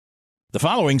The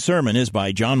following sermon is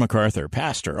by John MacArthur,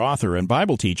 pastor, author, and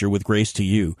Bible teacher with Grace to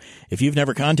You. If you've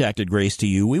never contacted Grace to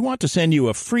You, we want to send you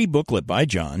a free booklet by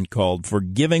John called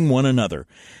Forgiving One Another.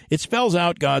 It spells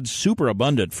out God's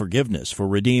superabundant forgiveness for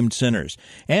redeemed sinners,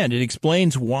 and it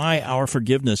explains why our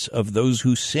forgiveness of those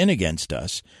who sin against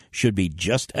us should be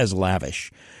just as lavish.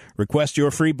 Request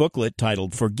your free booklet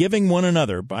titled Forgiving One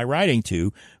Another by writing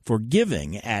to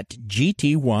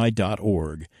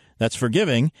forgiving@gty.org. That's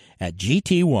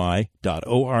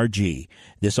forgiving@gty.org.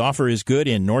 This offer is good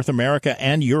in North America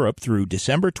and Europe through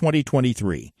December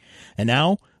 2023. And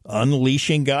now,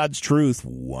 unleashing God's truth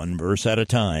one verse at a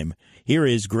time, here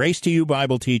is Grace to You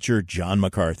Bible teacher John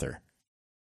MacArthur.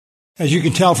 As you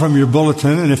can tell from your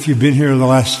bulletin, and if you've been here the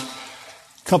last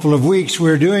couple of weeks,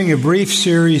 we're doing a brief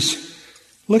series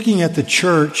looking at the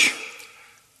church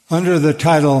under the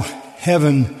title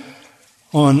Heaven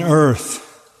on Earth.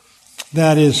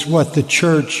 That is what the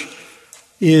church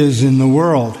is in the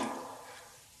world.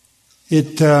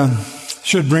 It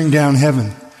should bring down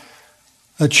heaven.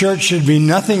 A church should be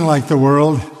nothing like the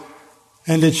world,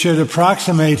 and it should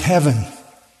approximate heaven.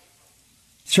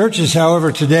 Churches,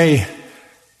 however, today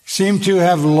seem to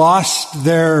have lost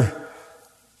their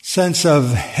sense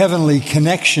of heavenly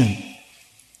connection.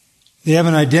 They have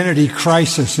an identity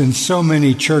crisis in so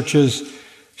many churches,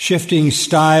 shifting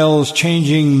styles,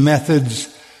 changing methods,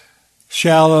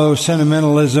 shallow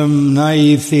sentimentalism,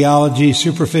 naive theology,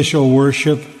 superficial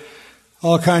worship,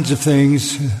 all kinds of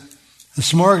things. A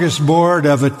smorgasbord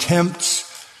of attempts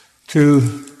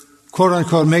to, quote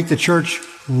unquote, make the church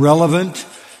relevant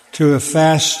to a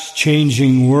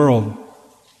fast-changing world.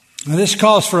 Now, this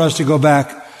calls for us to go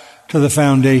back to the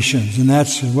foundations, and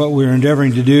that's what we're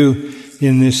endeavoring to do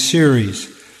in this series.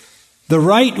 The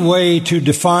right way to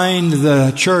define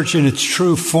the church in its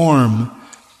true form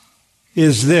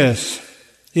is this: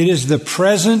 it is the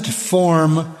present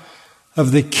form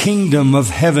of the kingdom of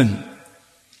heaven.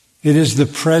 It is the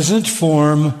present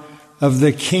form of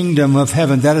the kingdom of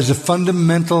heaven. That is a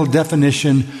fundamental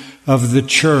definition of the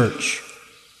church.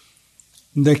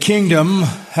 The kingdom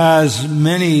has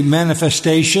many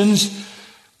manifestations.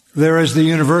 There is the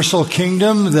universal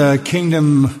kingdom, the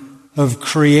kingdom of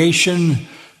creation,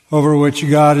 over which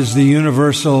God is the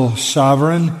universal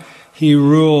sovereign. He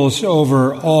rules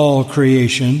over all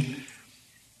creation.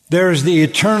 There is the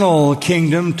eternal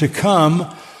kingdom to come,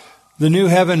 the new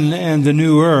heaven and the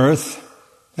new earth.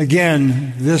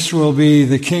 Again, this will be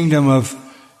the kingdom of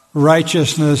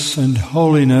righteousness and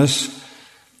holiness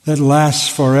that lasts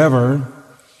forever.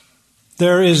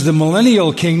 There is the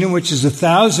millennial kingdom, which is a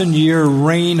 1,000-year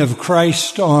reign of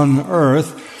Christ on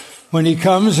earth, when he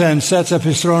comes and sets up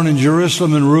his throne in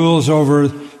Jerusalem and rules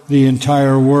over the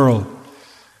entire world.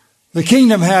 The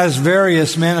kingdom has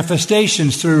various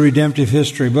manifestations through redemptive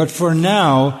history, but for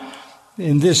now,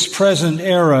 in this present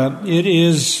era, it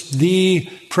is the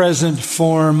present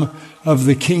form of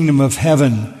the kingdom of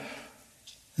heaven,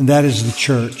 and that is the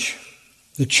church.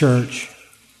 The church.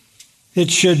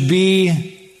 It should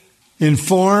be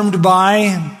informed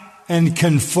by and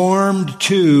conformed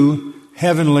to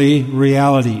heavenly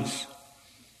realities.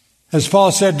 As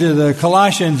Paul said to the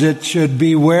Colossians, it should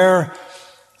be where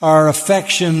our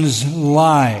affections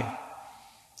lie.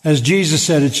 As Jesus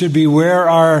said, it should be where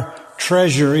our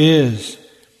treasure is.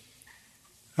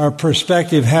 Our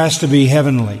perspective has to be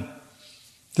heavenly.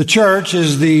 The church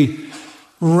is the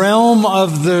realm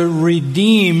of the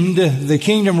redeemed, the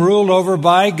kingdom ruled over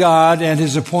by God and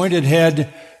his appointed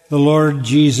head, the Lord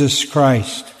Jesus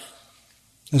Christ.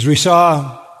 As we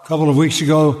saw a couple of weeks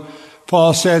ago,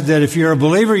 Paul said that if you're a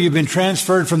believer, you've been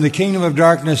transferred from the kingdom of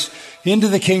darkness into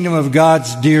the kingdom of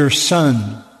God's dear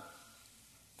Son.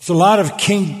 There's a lot of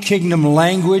kingdom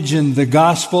language in the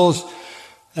Gospels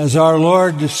as our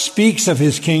Lord speaks of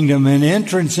his kingdom and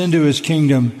entrance into his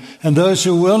kingdom and those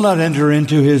who will not enter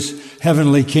into his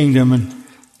heavenly kingdom. And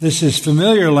this is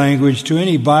familiar language to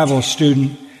any Bible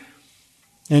student,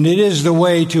 and it is the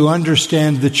way to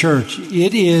understand the church.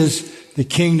 It is the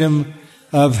kingdom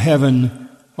of heaven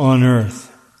on earth.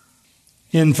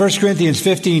 In 1 Corinthians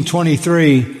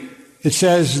 15:23, it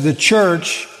says the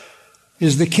church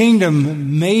is the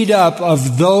kingdom made up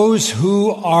of those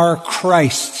who are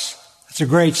Christ's. That's a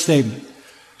great statement.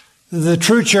 The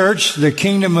true church, the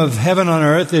kingdom of heaven on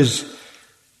earth, is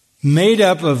made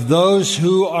up of those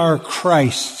who are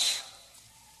Christ's.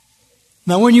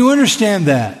 Now, when you understand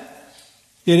that,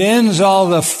 it ends all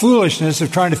the foolishness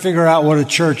of trying to figure out what a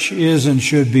church is and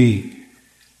should be.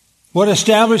 What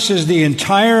establishes the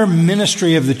entire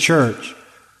ministry of the church,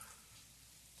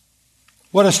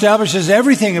 what establishes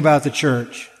everything about the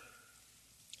church,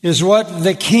 is what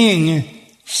the King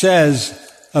says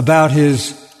about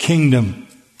his kingdom.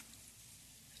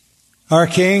 Our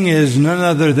King is none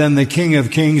other than the King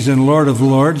of Kings and Lord of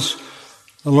Lords,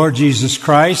 the Lord Jesus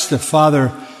Christ. The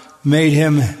Father made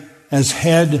him as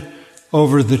head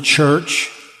over the church.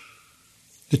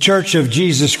 The Church of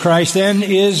Jesus Christ, then,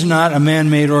 is not a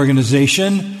man-made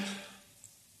organization.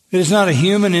 It is not a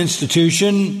human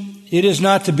institution. It is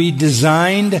not to be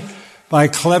designed by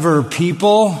clever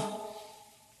people,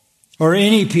 or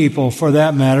any people for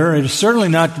that matter. It is certainly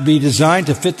not to be designed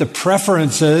to fit the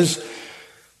preferences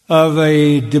of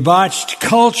a debauched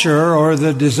culture or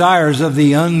the desires of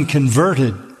the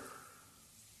unconverted.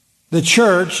 The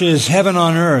church is heaven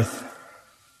on earth.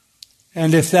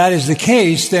 And if that is the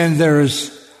case, then there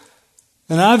is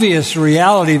an obvious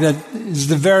reality that is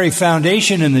the very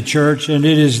foundation in the church, and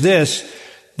it is this,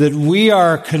 that we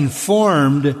are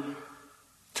conformed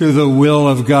to the will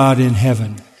of God in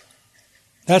heaven.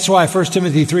 That's why 1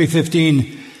 Timothy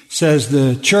 3:15 says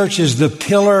the church is the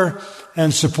pillar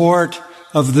and support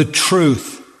of the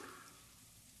truth.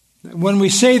 When we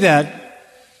say that,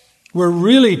 we're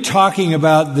really talking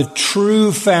about the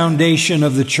true foundation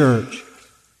of the church.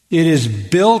 It is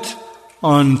built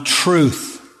on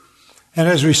truth. And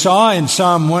as we saw in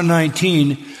Psalm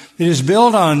 119, it is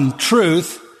built on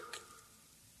truth,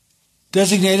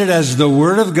 designated as the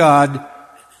Word of God,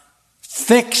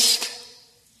 fixed,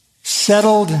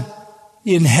 settled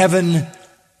in heaven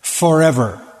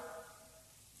forever.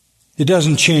 It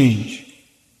doesn't change.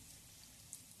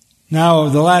 Now,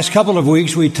 the last couple of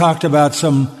weeks we talked about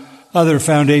some other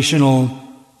foundational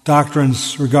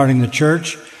doctrines regarding the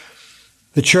church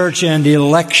and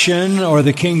election, or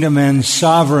the kingdom and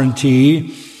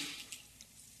sovereignty.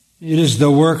 It is the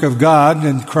work of God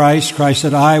and Christ. Christ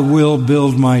said, I will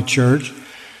build my church.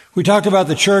 We talked about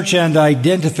the church and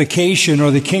identification,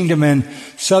 or the kingdom and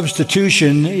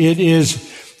substitution. It is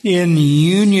in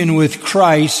union with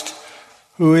Christ,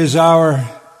 who is our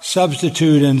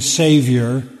substitute and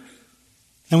Savior.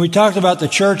 And we talked about the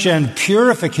church and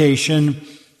purification,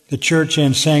 the church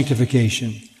and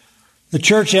sanctification. The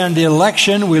church and the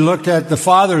election, we looked at the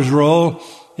Father's role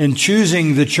in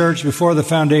choosing the church before the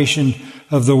foundation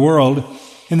of the world.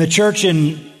 In the church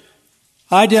in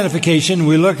identification,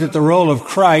 we looked at the role of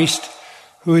Christ,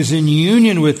 who is in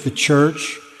union with the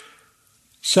church,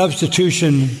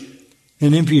 substitution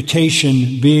and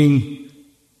imputation being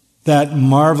that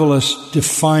marvelous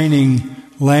defining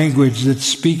language that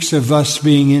speaks of us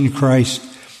being in Christ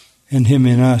and Him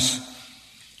in us.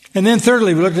 And then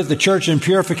thirdly, we looked at the church in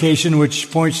purification,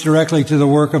 which points directly to the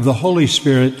work of the Holy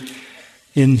Spirit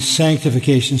in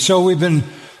sanctification. So we've been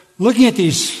looking at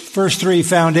these first three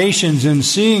foundations and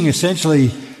seeing essentially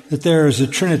that there is a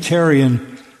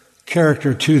Trinitarian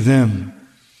character to them.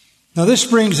 Now this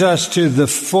brings us to the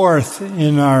fourth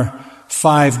in our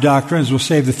 5 doctrines. We'll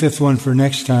save the fifth one for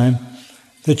next time.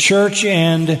 The church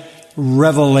and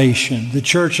revelation. The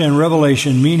church and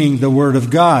revelation, meaning the Word of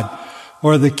God,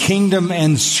 or the kingdom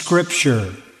and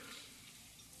Scripture.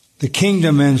 The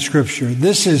kingdom and Scripture.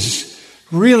 This is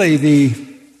really the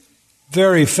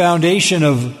very foundation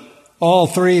of all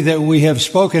three that we have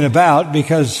spoken about,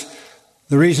 because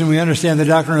the reason we understand the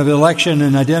doctrine of election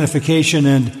and identification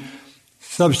and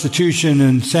substitution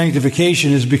and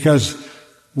sanctification is because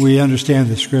we understand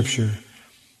the Scripture.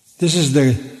 This is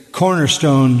the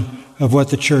cornerstone of what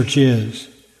the church is.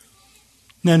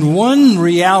 And one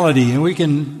reality, and we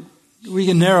can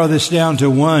narrow this down to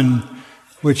one,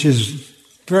 which is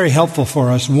very helpful for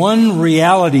us. One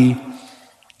reality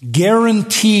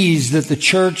guarantees that the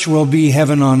church will be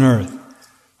heaven on earth.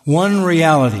 One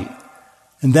reality.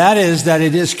 And that is that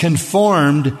it is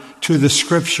conformed to the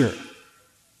Scripture.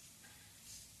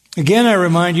 Again, I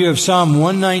remind you of Psalm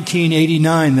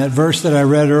 119:89, that verse that I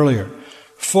read earlier.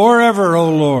 Forever,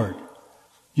 O Lord,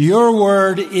 your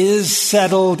word is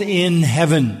settled in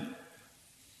heaven.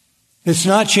 It's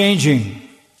not changing.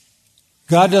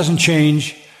 God doesn't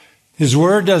change. His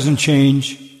word doesn't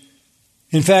change.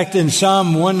 In fact, in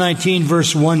Psalm 119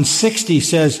 verse 160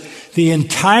 says, the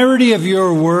entirety of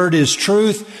your word is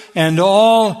truth, and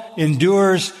all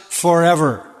endures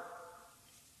forever.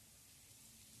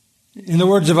 In the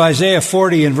words of Isaiah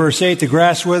 40 and verse 8, the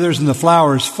grass withers and the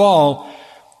flowers fall,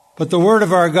 but the word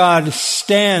of our God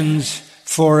stands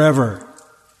forever.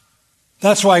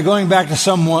 That's why, going back to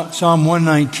Psalm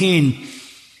 119,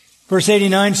 verse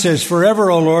 89 says,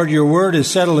 forever, O Lord, your word is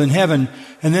settled in heaven.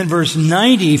 And then verse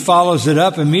 90 follows it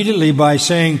up immediately by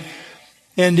saying,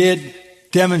 and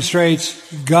it demonstrates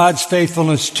God's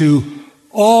faithfulness to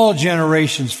all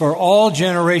generations. For all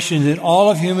generations in all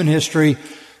of human history,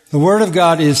 the word of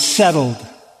God is settled.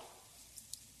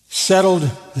 Settled,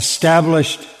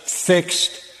 established,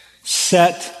 fixed,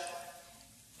 set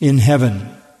in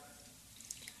heaven.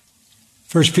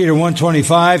 1 Peter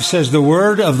 1:25 says, the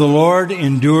word of the Lord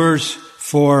endures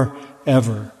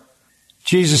forever.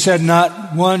 Jesus said,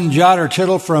 not one jot or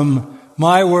tittle from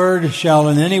my word shall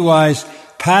in any wise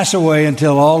pass away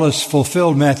until all is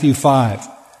fulfilled, Matthew 5.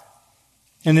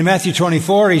 And in Matthew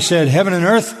 24, he said, heaven and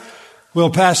earth will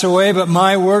pass away, but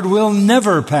my word will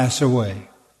never pass away.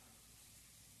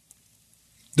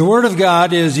 The word of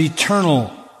God is eternal,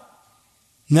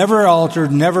 never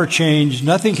altered, never changed.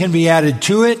 Nothing can be added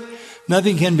to it.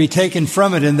 Nothing can be taken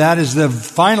from it. And that is the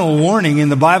final warning in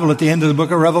the Bible at the end of the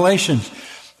book of Revelations.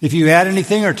 If you add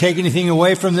anything or take anything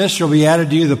away from this, shall be added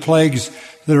to you the plagues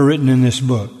that are written in this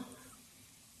book.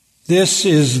 This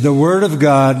is the word of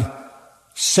God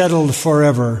settled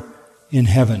forever in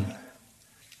heaven.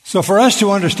 So for us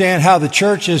to understand how the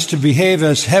church is to behave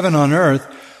as heaven on earth,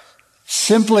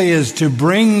 simply is to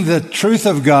bring the truth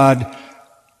of God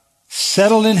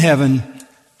settled in heaven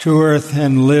to earth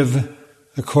and live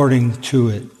according to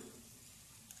it.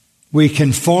 We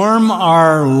conform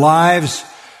our lives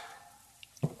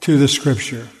to the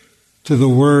Scripture, to the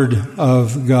Word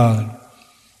of God.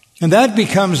 And that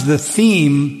becomes the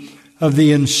theme of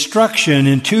the instruction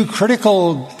in two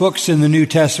critical books in the New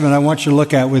Testament I want you to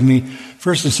look at with me,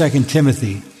 1 and 2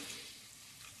 Timothy.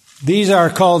 These are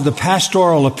called the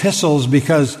pastoral epistles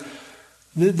because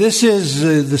this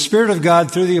is the Spirit of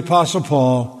God through the Apostle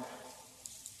Paul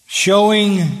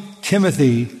showing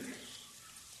Timothy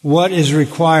what is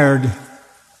required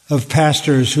of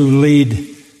pastors who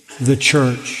lead the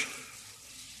church.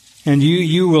 And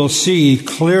you will see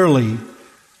clearly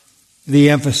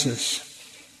the emphasis.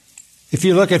 If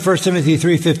you look at 1 Timothy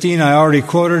 3:15, I already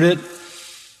quoted it.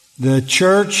 The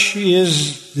church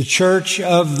is the church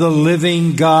of the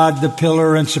living God, the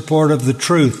pillar and support of the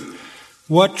truth.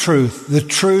 What truth? The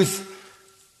truth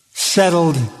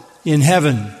settled in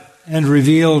heaven and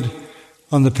revealed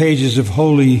on the pages of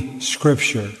Holy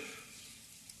Scripture.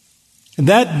 And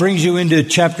that brings you into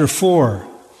chapter 4.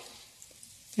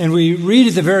 And we read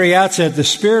at the very outset, the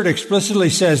Spirit explicitly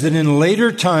says that in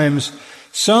later times,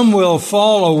 some will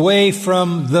fall away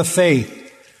from the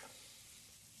faith,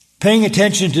 paying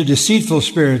attention to deceitful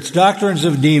spirits, doctrines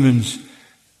of demons,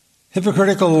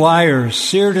 hypocritical liars,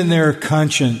 seared in their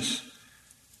conscience,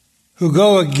 who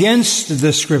go against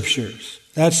the Scriptures.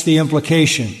 That's the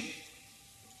implication.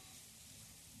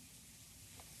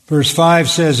 Verse 5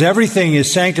 says, everything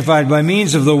is sanctified by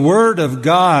means of the Word of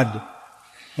God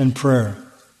and prayer.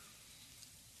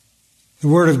 The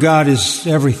Word of God is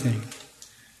everything.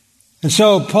 And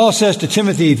so Paul says to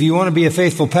Timothy, if you want to be a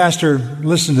faithful pastor,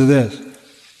 listen to this.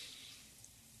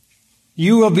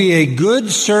 You will be a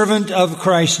good servant of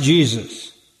Christ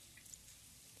Jesus,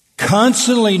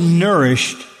 constantly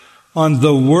nourished on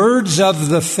the words of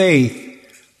the faith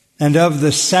and of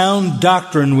the sound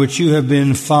doctrine which you have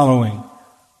been following.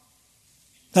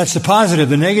 That's the positive.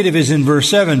 The negative is in verse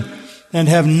 7, and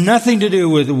have nothing to do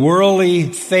with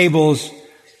worldly fables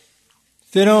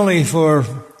fit only for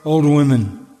old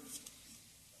women.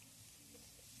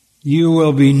 You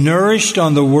will be nourished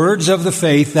on the words of the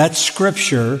faith, that's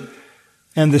Scripture,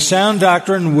 and the sound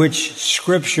doctrine which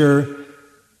Scripture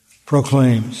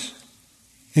proclaims.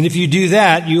 And if you do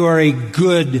that, you are a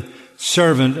good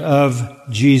servant of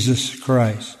Jesus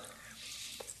Christ.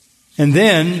 And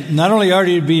then, not only are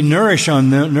you to be nourished on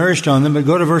them, but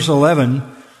go to verse 11.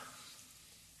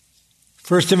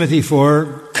 1 Timothy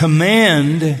 4,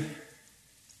 command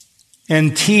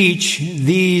and teach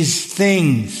these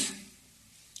things.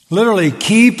 Literally,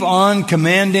 keep on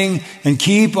commanding and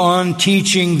keep on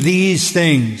teaching these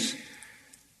things.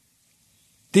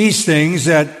 These things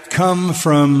that come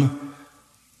from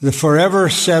the forever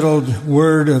settled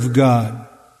Word of God.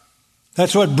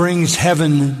 That's what brings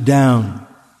heaven down.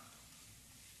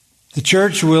 The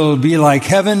church will be like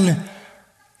heaven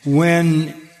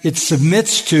when it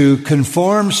submits to,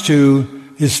 conforms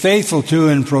to, is faithful to,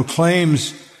 and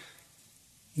proclaims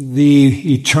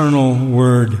the eternal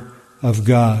Word of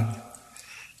God.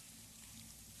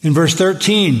 In verse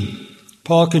 13,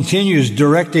 Paul continues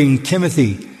directing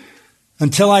Timothy,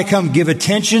 until I come, give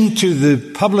attention to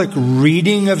the public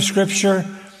reading of Scripture,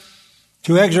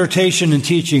 to exhortation and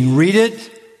teaching. Read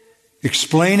it,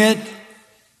 explain it,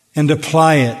 and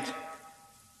apply it.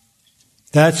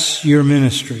 That's your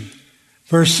ministry.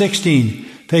 Verse 16,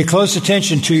 pay close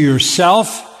attention to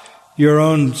yourself, your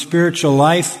own spiritual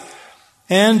life,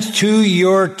 and to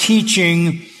your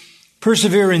teaching.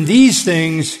 Persevere in these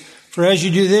things, for as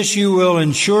you do this, you will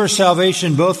ensure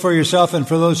salvation both for yourself and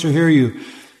for those who hear you.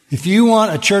 If you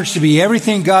want a church to be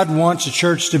everything God wants a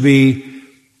church to be,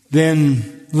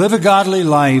 then live a godly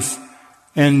life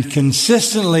and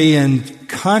consistently and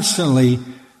constantly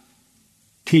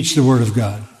teach the Word of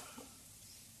God.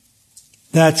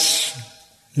 That's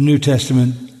the New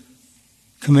Testament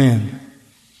command.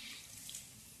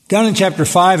 Down in chapter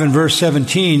 5 and verse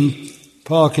 17,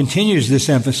 Paul continues this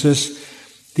emphasis.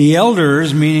 The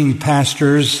elders, meaning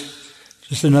pastors,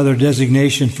 just another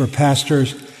designation for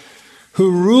pastors,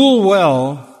 who rule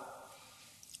well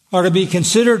are to be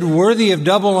considered worthy of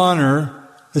double honor,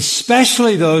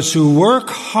 especially those who work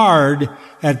hard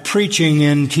at preaching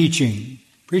and teaching.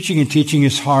 Preaching and teaching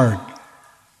is hard.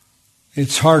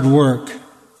 It's hard work.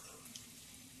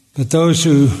 But those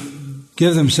who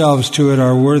give themselves to it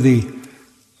are worthy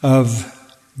of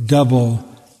double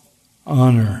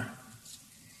honor.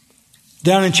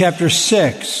 Down in chapter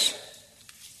 6,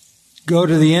 go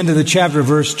to the end of the chapter,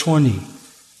 verse 20.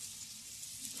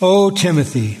 O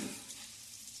Timothy,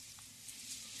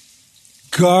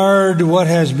 guard what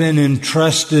has been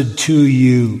entrusted to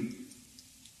you.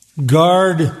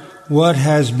 Guard what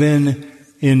has been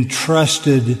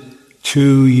entrusted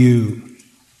to you.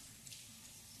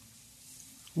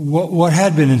 What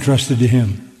had been entrusted to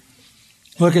him?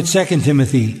 Look at 2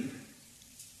 Timothy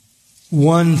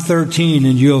 1:13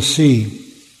 and you'll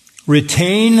see.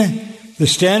 Retain the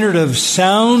standard of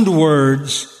sound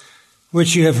words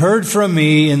which you have heard from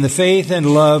me in the faith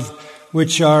and love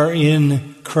which are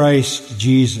in Christ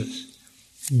Jesus.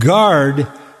 Guard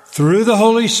through the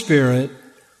Holy Spirit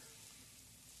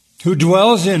who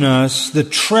dwells in us the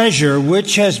treasure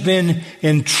which has been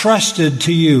entrusted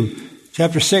to you.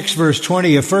 Chapter 6 verse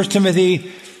 20 of 1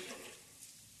 Timothy,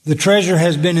 the treasure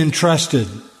has been entrusted.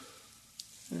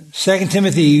 2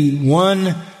 Timothy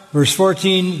 1 verse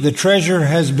 14, the treasure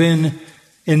has been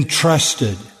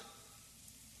entrusted.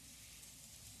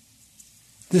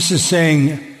 This is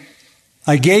saying,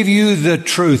 I gave you the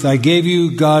truth. I gave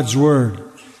you God's word.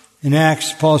 In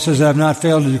Acts, Paul says, I have not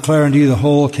failed to declare unto you the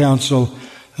whole counsel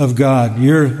of God.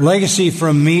 Your legacy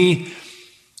from me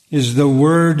is the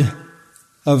word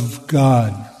of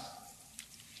God.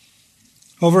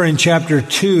 Over in chapter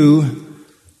 2,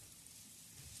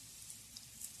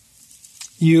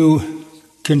 you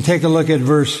can take a look at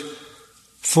verse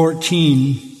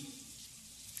 14.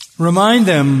 Remind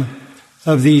them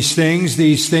of these things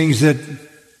that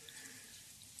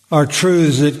are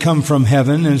truths that come from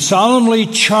heaven, and solemnly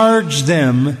charge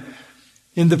them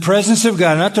in the presence of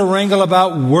God, not to wrangle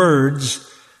about words,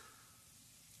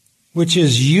 which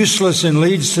is useless and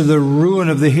leads to the ruin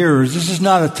of the hearers. This is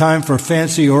not a time for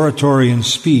fancy oratory and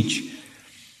speech.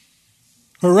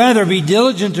 Or rather, be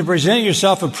diligent to present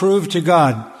yourself approved to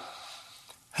God.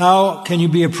 How can you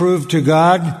be approved to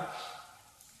God?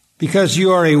 Because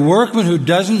you are a workman who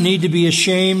doesn't need to be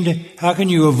ashamed. How can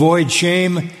you avoid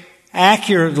shame?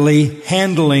 Accurately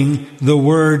handling the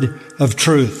word of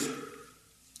truth.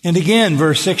 And again,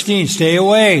 verse 16, stay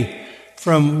away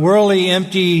from worldly,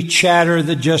 empty chatter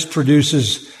that just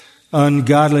produces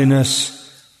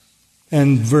ungodliness.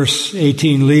 And verse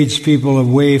 18 leads people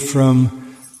away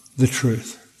from the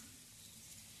truth.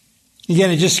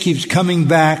 Again, it just keeps coming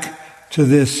back to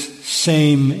this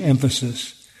same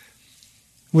emphasis.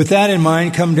 With that in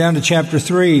mind, come down to chapter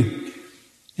 3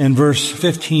 and verse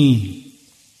 15.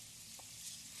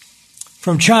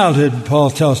 From childhood,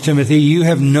 Paul tells Timothy, you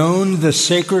have known the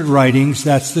sacred writings,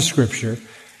 that's the scripture,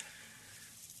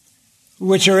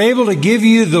 which are able to give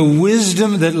you the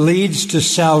wisdom that leads to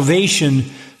salvation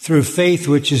through faith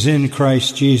which is in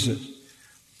Christ Jesus.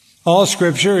 All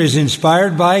scripture is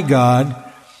inspired by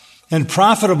God and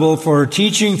profitable for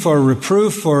teaching, for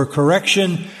reproof, for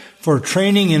correction, for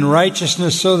training in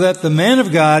righteousness, so that the man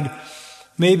of God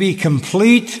may be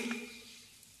complete,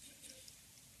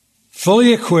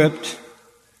 fully equipped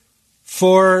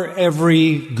for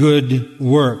every good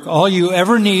work. All you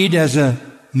ever need as a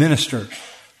minister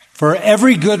for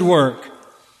every good work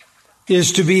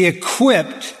is to be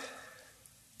equipped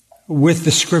with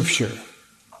the Scripture.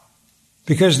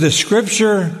 Because the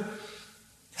Scripture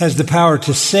has the power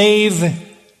to save,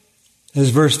 as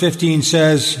verse 15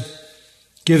 says,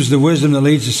 gives the wisdom that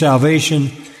leads to salvation.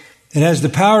 It has the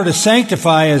power to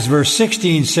sanctify, as verse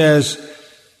 16 says,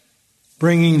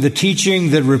 bringing the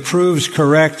teaching that reproves,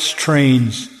 corrects,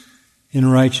 trains in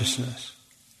righteousness.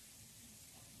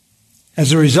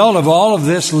 As a result of all of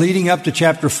this leading up to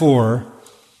chapter 4,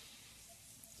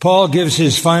 Paul gives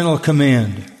his final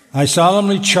command. I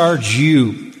solemnly charge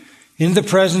you in the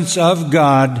presence of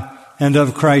God and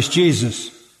of Christ Jesus,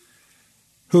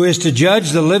 who is to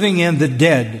judge the living and the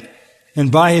dead,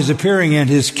 and by his appearing and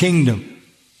his kingdom.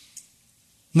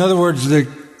 In other words, the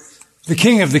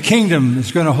king of the kingdom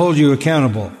is going to hold you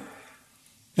accountable.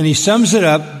 And he sums it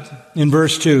up in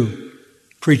verse 2.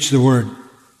 Preach the word.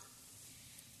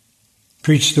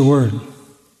 Preach the word.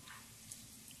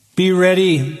 Be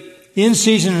ready in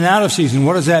season and out of season.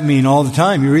 What does that mean? All the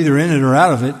time. You're either in it or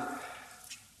out of it.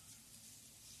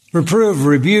 Reprove,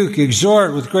 rebuke,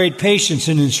 exhort with great patience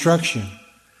and instruction.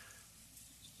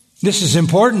 This is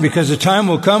important because the time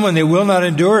will come when they will not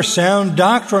endure sound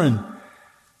doctrine.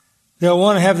 They'll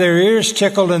want to have their ears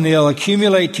tickled, and they'll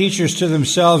accumulate teachers to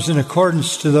themselves in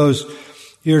accordance to those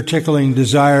ear-tickling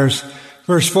desires.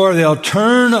 Verse 4, they'll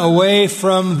turn away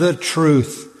from the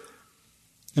truth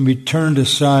and be turned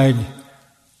aside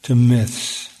to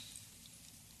myths.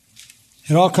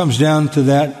 It all comes down to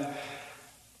that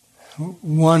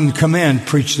one command: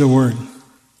 preach the word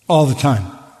all the time,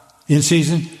 in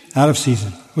season, out of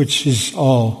season, which is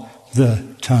all the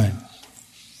time.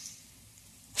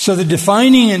 So the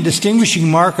defining and distinguishing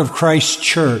mark of Christ's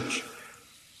church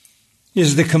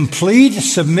is the complete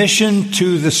submission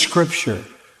to the Scripture,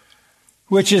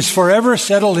 which is forever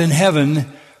settled in heaven,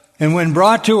 and when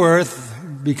brought to earth,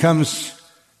 becomes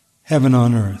heaven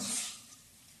on earth.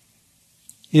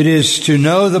 It is to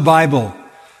know the Bible,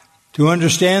 to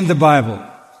understand the Bible,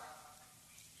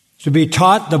 to be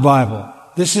taught the Bible.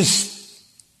 This is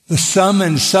the sum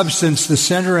and substance, the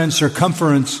center and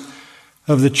circumference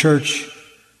of the church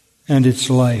and its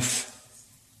life.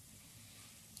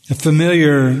 A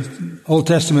familiar Old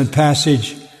Testament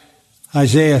passage,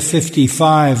 Isaiah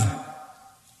 55,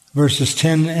 verses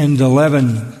 10 and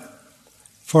 11.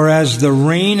 For as the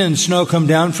rain and snow come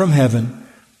down from heaven,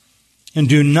 and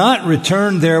do not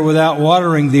return there without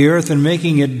watering the earth and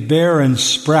making it bear and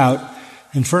sprout,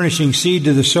 and furnishing seed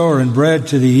to the sower and bread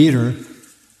to the eater,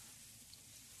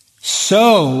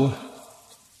 so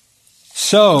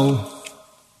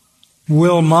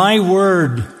will my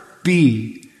word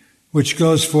be which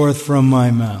goes forth from my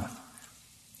mouth.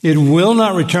 It will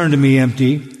not return to me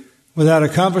empty, without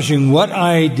accomplishing what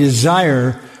I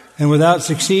desire and without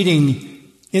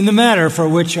succeeding in the matter for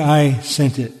which I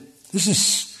sent it. This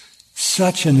is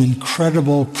such an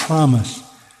incredible promise.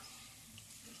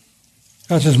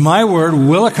 God says, my word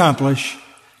will accomplish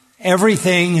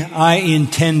everything I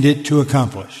intend it to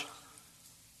accomplish.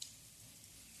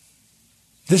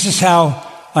 This is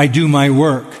how I do my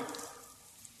work.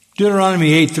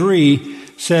 Deuteronomy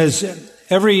 8:3 says,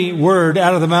 every word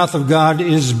out of the mouth of God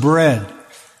is bread.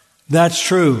 That's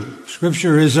true.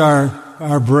 Scripture is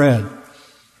our bread.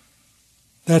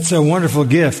 That's a wonderful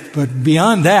gift. But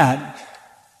beyond that,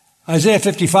 Isaiah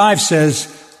 55 says,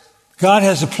 God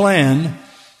has a plan,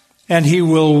 and He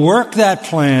will work that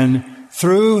plan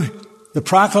through the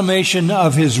proclamation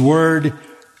of His word,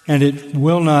 and it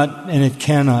will not and it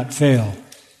cannot fail.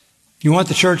 You want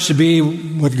the church to be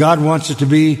what God wants it to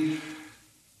be,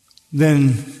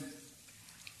 then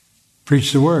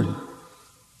preach the word.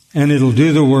 And it'll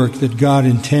do the work that God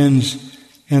intends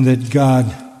and that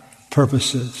God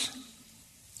purposes.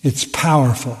 It's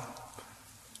powerful.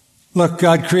 Look,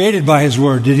 God created by His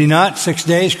word. Did He not? 6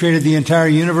 days created the entire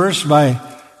universe by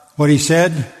what He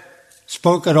said,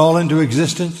 spoke it all into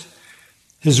existence.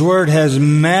 His word has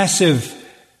massive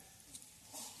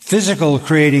physical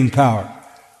creating power.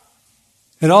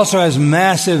 It also has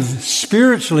massive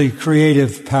spiritually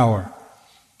creative power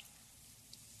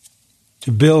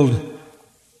to build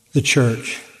the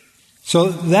church. So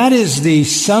that is the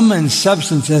sum and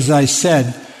substance, as I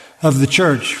said, of the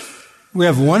church. We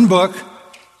have one book,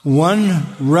 one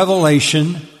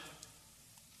revelation,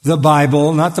 the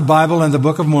Bible, not the Bible and the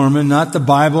Book of Mormon, not the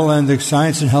Bible and the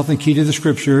Science and Health and Key to the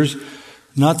Scriptures,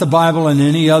 not the Bible and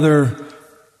any other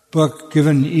book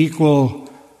given equal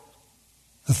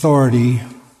authority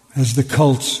as the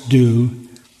cults do.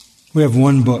 We have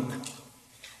one book,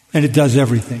 and it does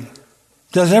everything.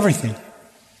 It does everything.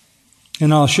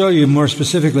 And I'll show you more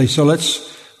specifically. So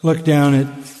let's look down at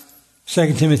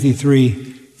 2 Timothy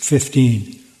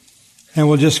 3:15. And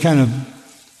we'll just kind of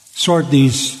sort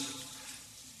these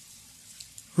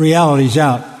realities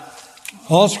out.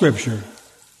 All Scripture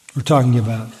we're talking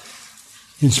about.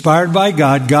 Inspired by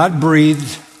God,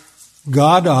 God-breathed,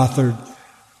 God-authored,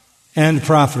 and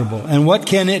profitable. And what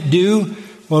can it do?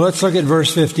 Well, let's look at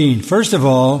verse 15. First of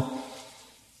all,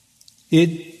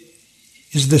 it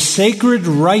is the sacred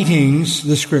writings,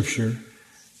 the Scripture,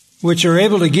 which are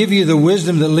able to give you the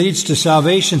wisdom that leads to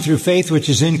salvation through faith which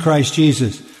is in Christ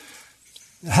Jesus.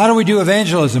 How do we do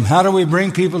evangelism? How do we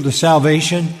bring people to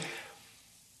salvation?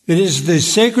 It is the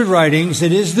sacred writings,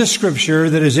 it is the Scripture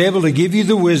that is able to give you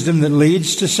the wisdom that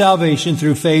leads to salvation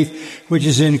through faith which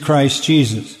is in Christ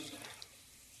Jesus.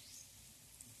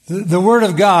 The Word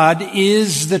of God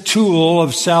is the tool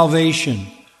of salvation.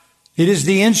 It is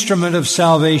the instrument of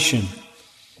salvation.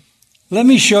 Let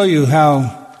me show you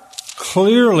how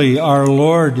clearly our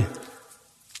Lord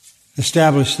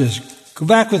established this. Go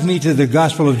back with me to the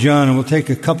Gospel of John, and we'll take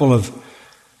a couple of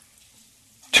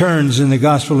turns in the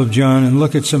Gospel of John and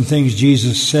look at some things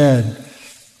Jesus said.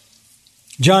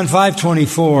 John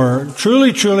 5:24,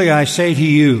 "Truly, truly, I say to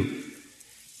you,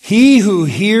 he who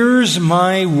hears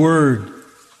my word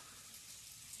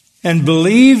and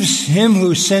believes him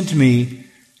who sent me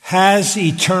has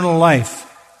eternal life."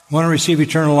 Want to receive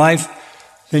eternal life?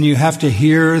 Then you have to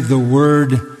hear the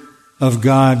word of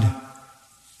God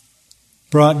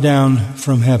brought down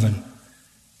from heaven.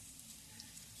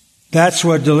 That's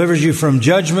what delivers you from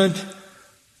judgment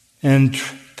and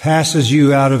passes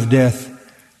you out of death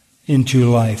into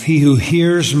life. He who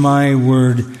hears my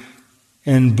word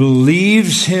and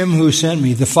believes him who sent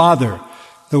me, the Father,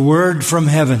 the word from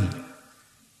heaven,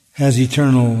 has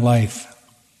eternal life.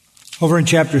 Over in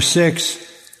chapter 6,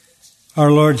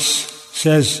 our Lord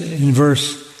says in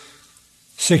verse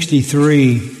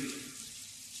 63,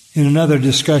 in another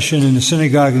discussion in the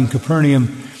synagogue in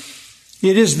Capernaum,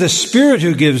 "It is the Spirit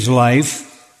who gives life.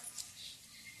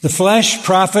 The flesh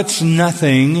profits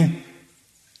nothing."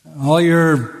 All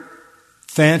your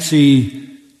fancy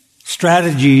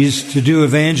strategies to do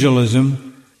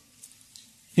evangelism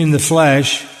in the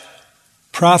flesh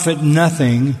profit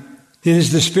nothing. It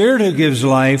is the Spirit who gives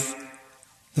life.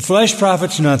 The flesh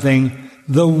profits nothing.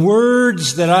 The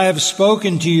words that I have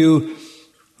spoken to you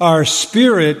are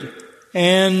spirit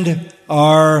and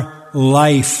are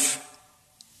life.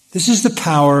 This is the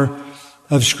power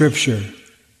of Scripture.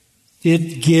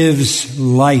 It gives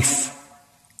life.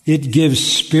 It gives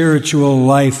spiritual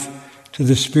life to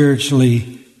the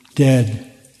spiritually dead.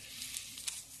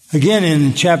 Again,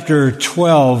 in chapter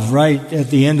 12, right at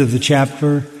the end of the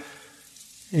chapter,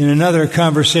 in another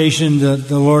conversation that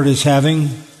the Lord is having,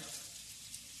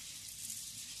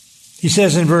 he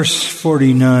says in verse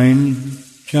 49,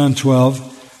 John 12,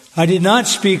 "I did not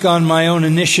speak on my own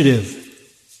initiative."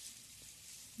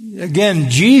 Again,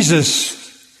 Jesus,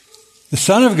 the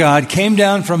Son of God, came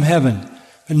down from heaven,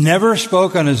 but never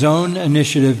spoke on his own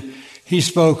initiative. He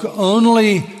spoke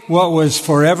only what was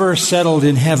forever settled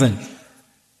in heaven.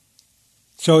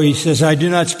 So he says, "I do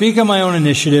not speak on my own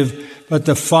initiative, but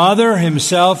the Father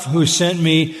himself who sent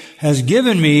me has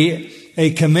given me a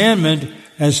commandment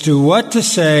as to what to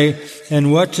say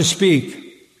and what to speak."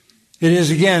 It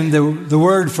is again the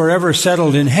word forever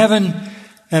settled in heaven,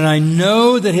 and I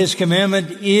know that his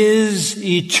commandment is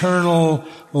eternal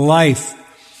life.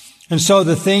 And so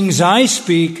the things I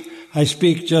speak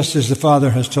just as the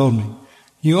Father has told me.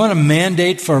 You want a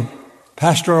mandate for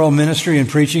pastoral ministry and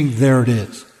preaching? There it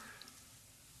is.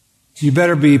 You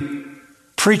better be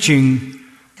preaching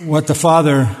what the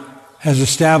Father has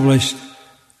established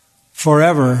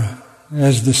forever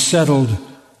as the settled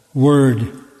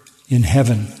word in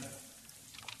heaven.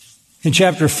 In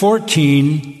chapter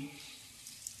 14,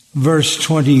 verse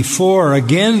 24,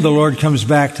 again the Lord comes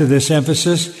back to this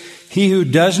emphasis. "He who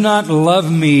does not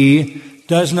love me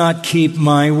does not keep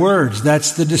my words."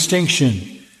 That's the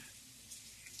distinction.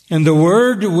 "And the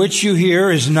word which you hear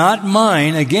is not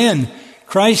mine." Again,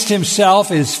 Christ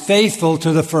himself is faithful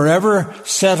to the forever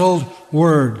settled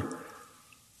word.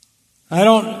 I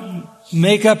don't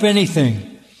make up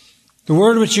anything. "The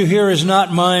word which you hear is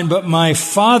not mine, but my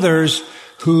Father's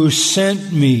who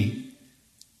sent me.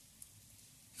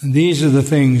 And these are the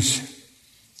things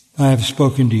I have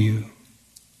spoken to you."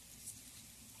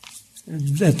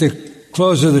 At the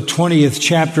close of the 20th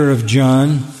chapter of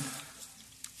John,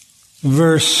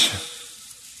 verse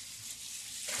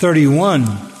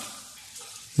 31,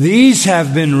 "These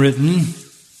have been written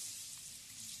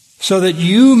so that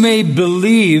you may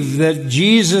believe that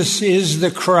Jesus is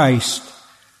the Christ,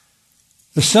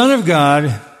 the Son of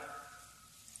God,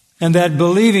 and that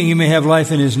believing you may have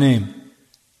life in his name."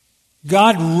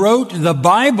 God wrote the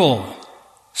Bible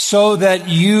so that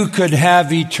you could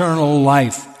have eternal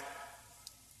life.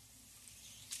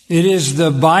 It is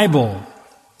the Bible,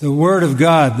 the Word of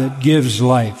God, that gives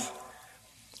life.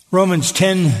 Romans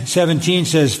 10:17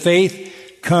 says, "Faith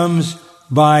comes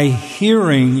by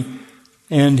hearing,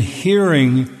 and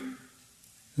hearing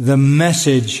the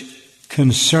message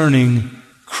concerning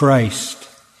Christ."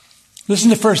 Listen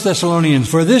to 1 Thessalonians.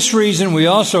 "For this reason we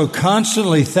also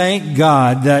constantly thank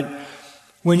God that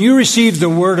when you received the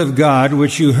Word of God,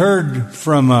 which you heard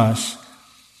from us,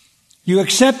 you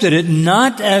accepted it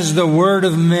not as the word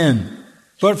of men,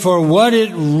 but for what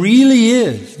it really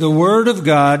is, the Word of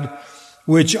God,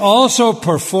 which also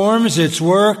performs its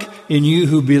work in you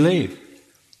who believe."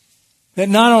 That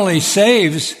not only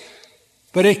saves,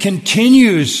 but it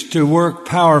continues to work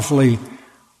powerfully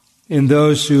in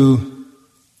those who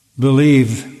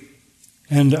believe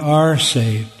and are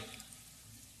saved.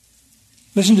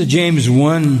 Listen to James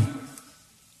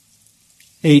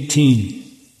 1:18.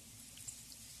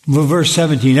 Verse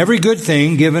 17, every good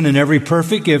thing given and every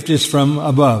perfect gift is from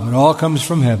above. It all comes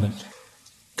from heaven,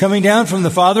 coming down from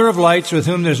the Father of lights, with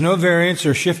whom there's no variance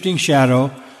or shifting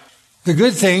shadow. The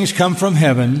good things come from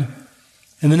heaven.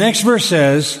 And the next verse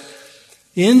says,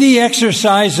 in the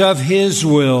exercise of His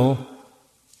will,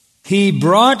 He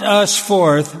brought us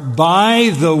forth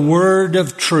by the word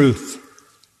of truth.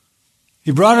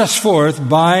 He brought us forth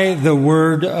by the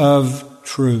word of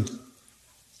truth.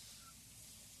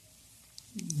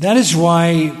 That is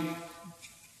why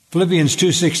Philippians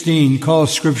 2:16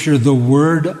 calls Scripture the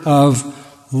word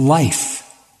of life.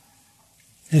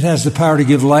 It has the power to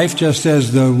give life, just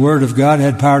as the word of God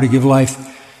had power to give life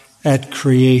at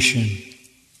creation.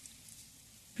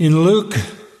 In Luke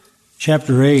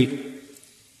chapter 8,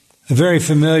 a very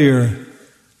familiar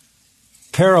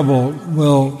parable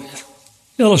will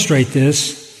illustrate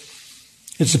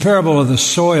this. It's the parable of the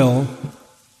soil.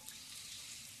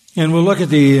 And we'll look at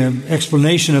the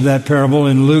explanation of that parable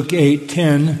in Luke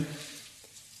 8:10.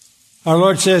 Our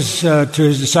Lord says to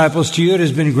His disciples, to you it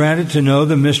has been granted to know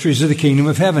the mysteries of the kingdom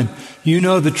of heaven. You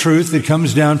know the truth that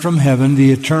comes down from heaven,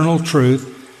 the eternal truth.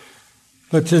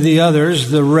 But to the others,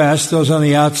 the rest, those on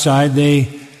the outside,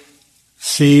 they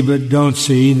see but don't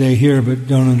see, they hear but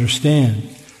don't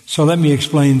understand. So let me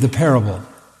explain the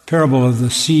parable of the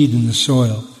seed and the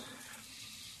soil.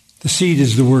 The seed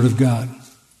is the Word of God.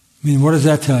 I mean, what does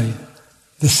that tell you?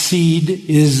 The seed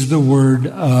is the Word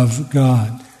of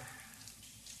God.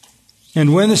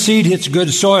 And when the seed hits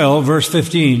good soil, verse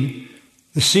 15,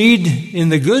 the seed in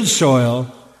the good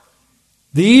soil,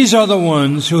 these are the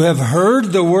ones who have heard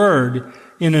the Word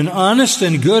in an honest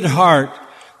and good heart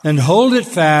and hold it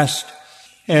fast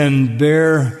and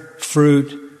bear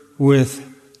fruit with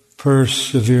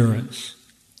perseverance.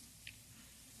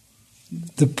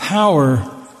 The power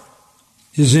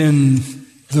is in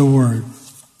the Word.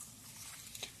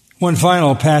 One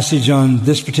final passage on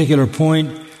this particular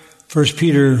point, 1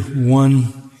 Peter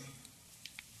 1,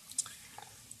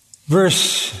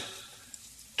 verse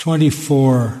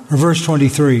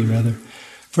 23, rather.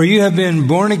 For you have been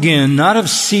born again, not of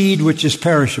seed which is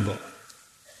perishable,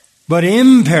 but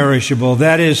imperishable,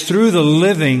 that is, through the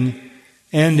living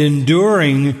and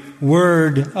enduring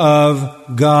Word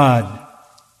of God.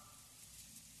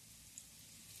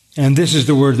 And this is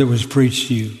the word that was preached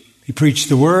to you. He preached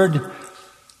the Word,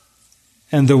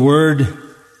 and the Word,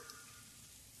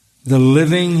 the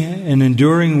living and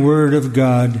enduring Word of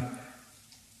God,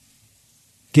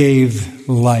 gave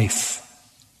life.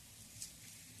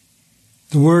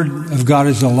 The Word of God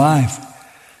is alive.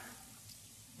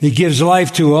 It gives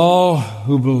life to all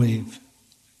who believe.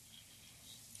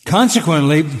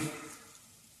 Consequently,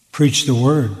 preach the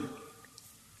Word.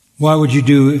 Why would you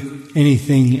do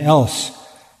anything else?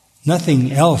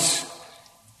 Nothing else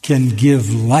can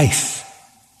give life.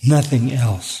 Nothing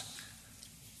else.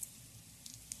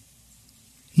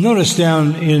 Notice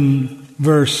down in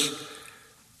verse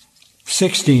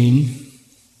 16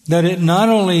 that it not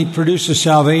only produces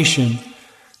salvation,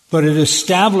 but it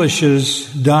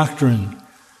establishes doctrine.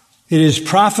 It is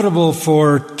profitable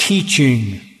for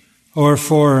teaching or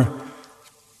for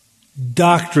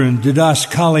doctrine,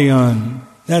 didaskalion.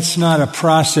 That's not a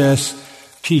process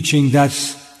teaching,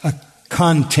 that's a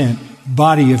content,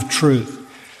 body of truth.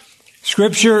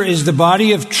 Scripture is the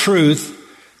body of truth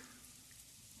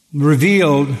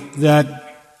revealed that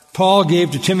Paul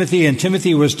gave to Timothy, and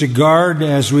Timothy was to guard,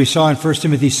 as we saw in 1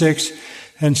 Timothy 6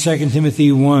 and 2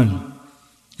 Timothy 1.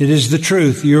 It is the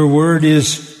truth. Your word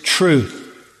is truth.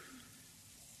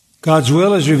 God's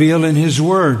will is revealed in His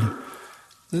Word.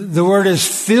 The Word is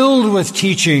filled with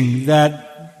teaching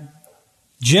that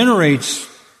generates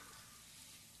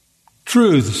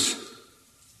truths.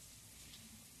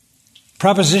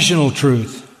 Propositional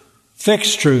truth,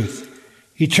 fixed truth,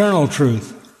 eternal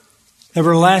truth,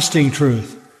 everlasting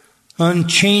truth,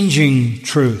 unchanging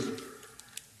truth.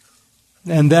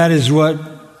 And that is what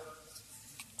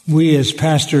we as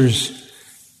pastors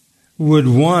would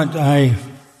want, I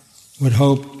would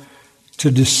hope, to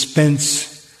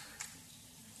dispense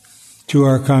to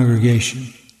our congregation.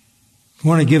 If you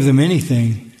want to give them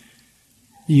anything,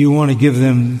 you want to give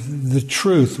them the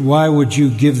truth. Why would you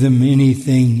give them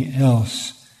anything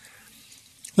else?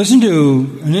 Listen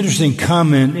to an interesting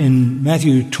comment in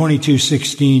Matthew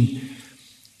 22:16.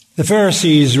 The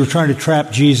Pharisees were trying to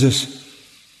trap Jesus,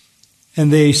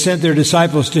 and they sent their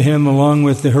disciples to Him along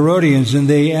with the Herodians, and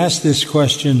they asked this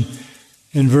question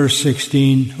in verse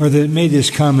 16, or they made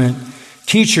this comment,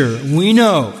 Teacher, we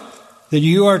know that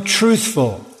you are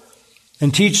truthful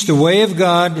and teach the way of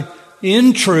God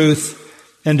in truth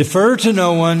and defer to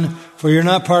no one, for you're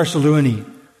not partial to any.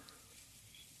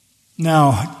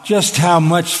 Now, just how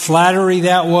much flattery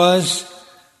that was,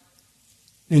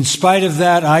 in spite of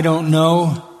that, I don't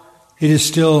know. It is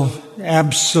still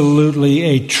absolutely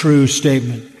a true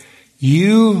statement.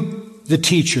 You, the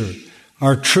teacher,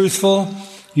 are truthful.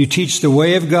 You teach the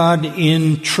way of God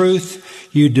in truth.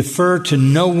 You defer to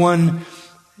no one.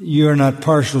 You are not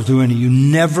partial to any. You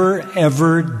never,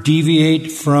 ever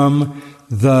deviate from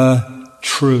the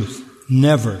truth.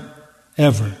 Never,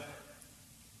 ever.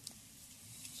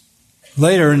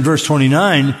 Later in verse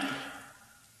 29,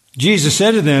 Jesus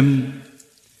said to them,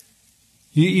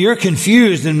 you're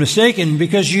confused and mistaken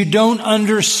because you don't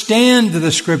understand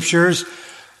the Scriptures.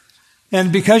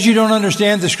 And because you don't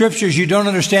understand the Scriptures, you don't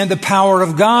understand the power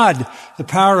of God. The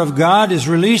power of God is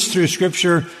released through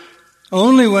Scripture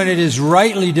only when it is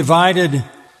rightly divided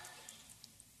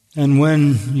and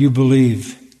when you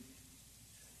believe.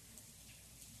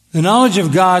 The knowledge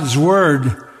of God's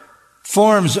Word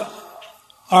forms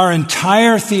our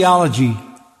entire theology,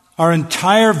 our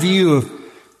entire view of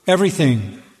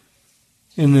everything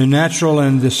in the natural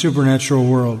and the supernatural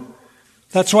world.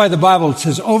 That's why the Bible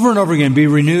says over and over again, be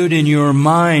renewed in your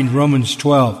mind, Romans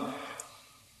 12.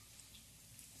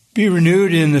 Be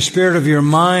renewed in the spirit of your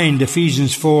mind,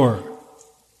 Ephesians 4.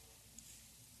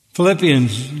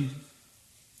 Philippians,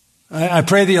 I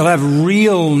pray that you'll have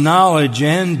real knowledge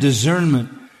and discernment.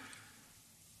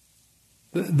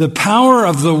 The power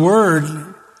of the Word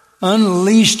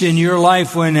unleashed in your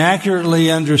life when accurately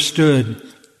understood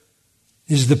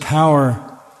is the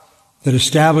power that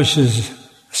establishes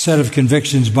a set of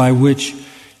convictions by which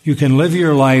you can live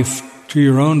your life to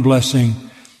your own blessing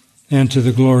and to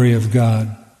the glory of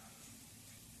God.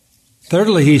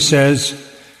 Thirdly, he says,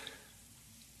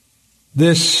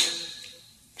 this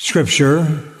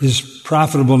Scripture is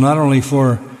profitable not only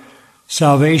for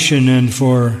salvation and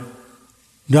for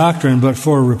doctrine, but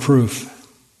for reproof.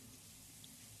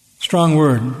 Strong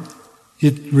word.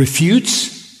 It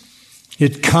refutes,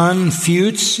 it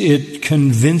confutes, it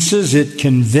convinces, it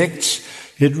convicts,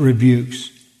 it rebukes.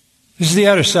 This is the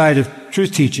other side of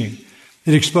truth teaching.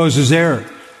 It exposes error.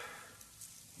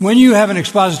 When you have an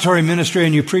expository ministry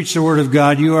and you preach the Word of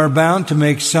God, you are bound to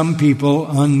make some people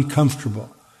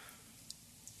uncomfortable.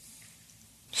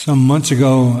 Some months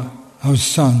ago, I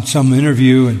was on some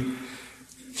interview and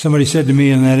somebody said to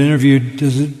me in that interview,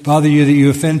 does it bother you that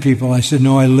you offend people? I said,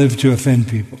 no, I live to offend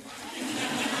people.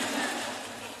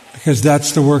 Because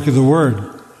that's the work of the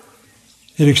Word.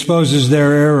 It exposes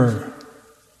their error.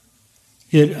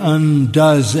 It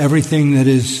undoes everything that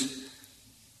is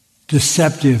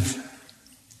deceptive.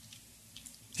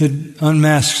 It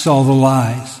unmasks all the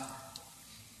lies.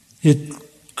 It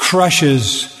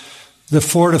crushes the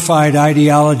fortified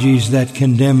ideologies that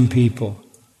condemn people.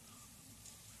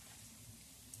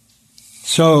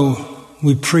 So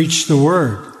we preach the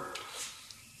Word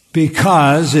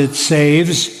because it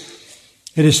saves,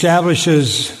 it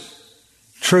establishes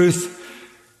truth,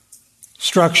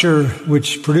 structure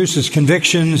which produces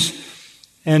convictions,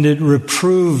 and it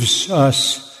reproves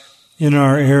us in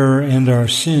our error and our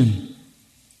sin.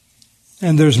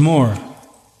 And there's more.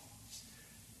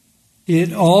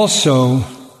 It also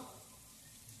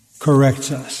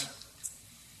corrects us.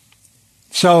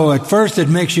 So at first it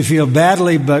makes you feel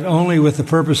badly, but only with the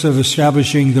purpose of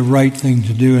establishing the right thing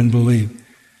to do and believe.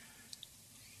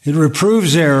 It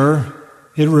reproves error.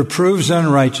 It reproves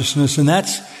unrighteousness. And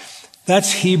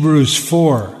that's Hebrews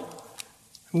 4,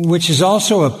 which is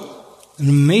also an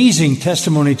amazing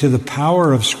testimony to the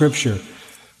power of Scripture.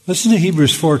 Listen to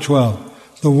Hebrews 4:12.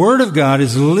 The Word of God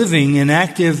is living and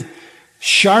active,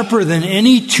 sharper than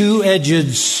any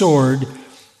two-edged sword,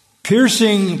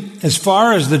 piercing as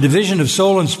far as the division of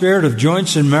soul and spirit, of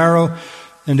joints and marrow,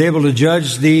 and able to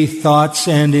judge the thoughts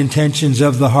and intentions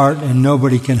of the heart, and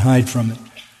nobody can hide from it.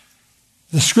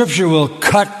 The Scripture will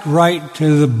cut right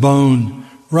to the bone,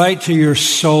 right to your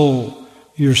soul,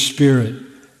 your spirit.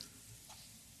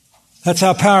 That's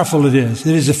how powerful it is.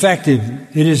 It is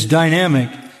effective. It is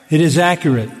dynamic. It is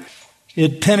accurate.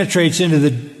 It penetrates into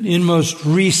the inmost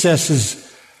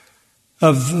recesses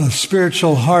of the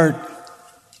spiritual heart,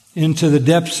 into the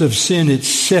depths of sin. It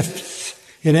sifts,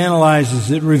 it analyzes,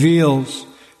 it reveals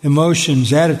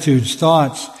emotions, attitudes,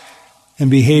 thoughts, and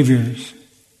behaviors.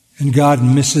 And God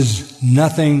misses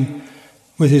nothing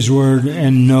with His Word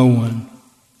and no one.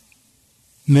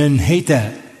 Men hate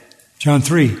that. John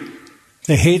 3.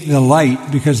 They hate the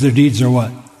light because their deeds are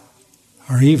what?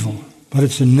 Are evil. But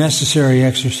it's a necessary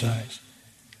exercise.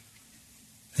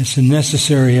 It's a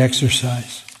necessary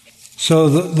exercise. So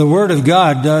the Word of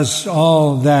God does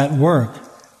all that work.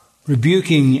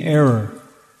 Rebuking error.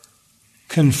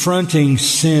 Confronting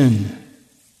sin.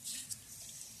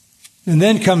 And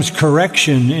then comes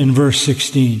correction in verse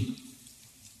 16.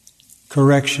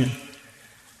 Correction.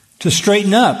 To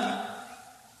straighten up.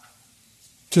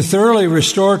 To thoroughly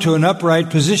restore to an upright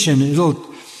position.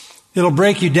 It'll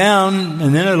break you down,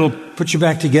 and then it'll put you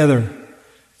back together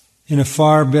in a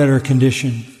far better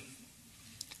condition.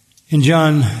 In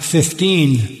John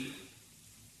 15,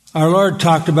 our Lord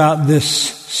talked about this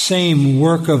same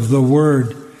work of the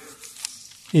Word.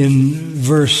 In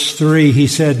verse 3, He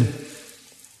said,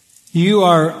 "You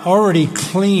are already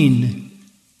clean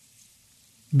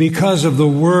because of the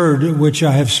Word which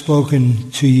I have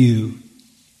spoken to you."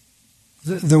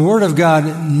 The Word of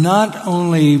God not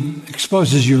only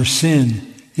exposes your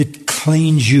sin, it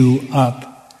cleans you up.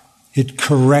 It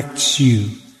corrects you.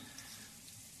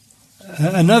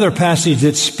 Another passage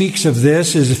that speaks of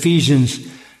this is Ephesians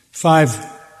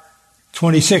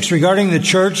 5:26. Regarding the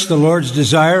church, the Lord's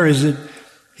desire is that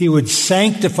He would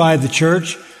sanctify the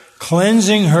church,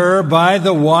 cleansing her by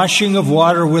the washing of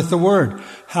water with the Word.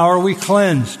 How are we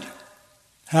cleansed?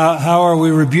 How are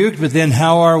we rebuked? But then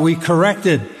how are we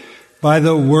corrected? By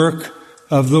the work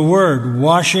of the Word,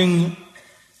 washing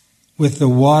with the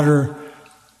water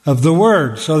of the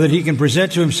Word, so that He can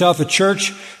present to Himself a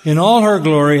church in all her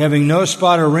glory, having no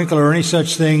spot or wrinkle or any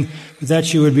such thing, but that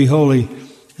she would be holy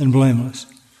and blameless.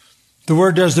 The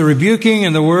Word does the rebuking,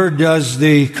 and the Word does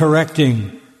the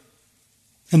correcting.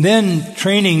 And then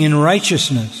training in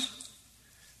righteousness.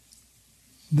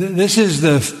 This is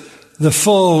the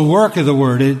full work of the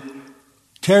Word. It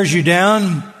tears you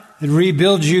down, it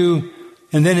rebuilds you,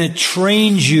 and then it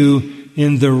trains you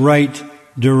in the right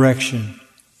direction.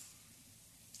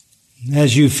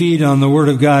 As you feed on the Word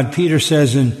of God, Peter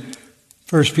says in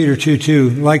 1 Peter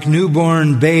 2:2, like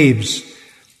newborn babes,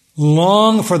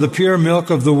 long for the pure milk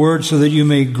of the Word so that you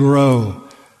may grow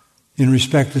in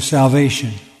respect to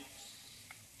salvation.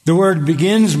 The Word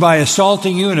begins by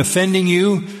assaulting you and offending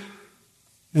you,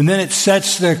 and then it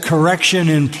sets the correction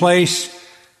in place,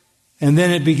 and then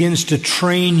it begins to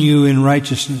train you in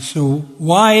righteousness. So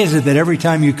why is it that every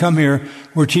time you come here,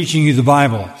 we're teaching you the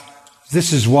Bible?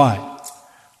 This is why.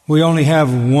 We only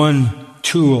have one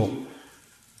tool.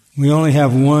 We only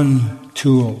have one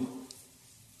tool.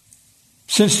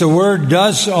 Since the Word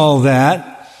does all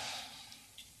that,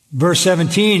 verse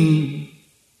 17,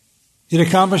 it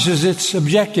accomplishes its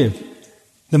objective.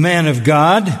 The man of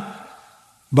God,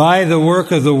 by the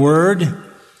work of the Word,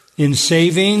 in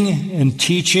saving and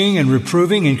teaching and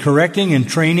reproving and correcting and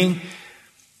training,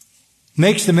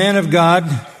 makes the man of God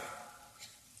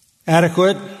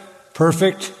adequate,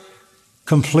 perfect,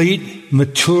 complete,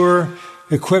 mature,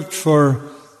 equipped for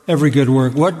every good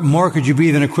work. What more could you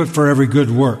be than equipped for every good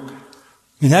work?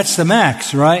 I mean, that's the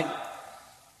max, right?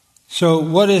 So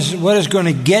what is going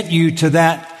to get you to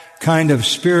that kind of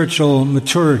spiritual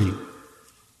maturity?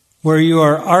 Where you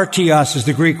are artios is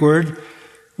the Greek word,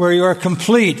 where you are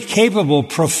complete, capable,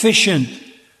 proficient.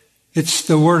 It's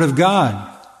the Word of God.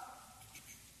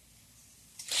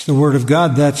 It's the Word of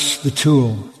God, that's the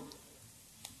tool.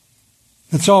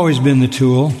 It's always been the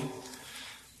tool.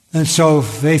 And so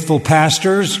faithful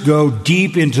pastors go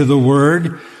deep into the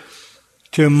Word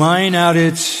to mine out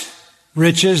its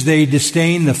riches. They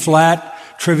disdain the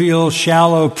flat, trivial,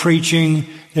 shallow preaching.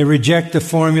 They reject the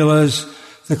formulas,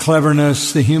 the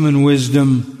cleverness, the human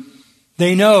wisdom.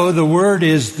 They know the Word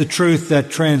is the truth that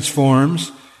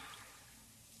transforms.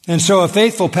 And so a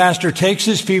faithful pastor takes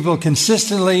his people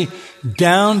consistently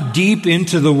down deep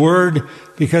into the Word,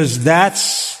 because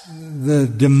that's the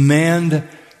demand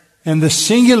and the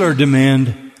singular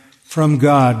demand from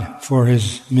God for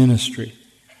his ministry.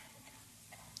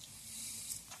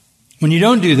 When you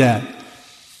don't do that,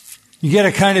 you get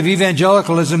a kind of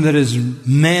evangelicalism that is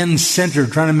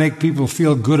man-centered, trying to make people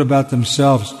feel good about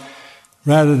themselves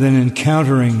rather than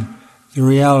encountering the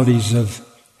realities of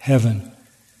heaven.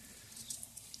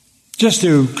 Just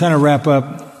to kind of wrap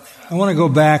up, I want to go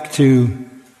back to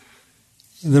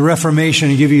the Reformation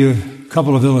and give you a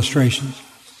couple of illustrations.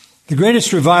 The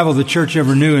greatest revival the church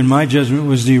ever knew, in my judgment,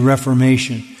 was the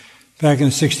Reformation back in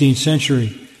the 16th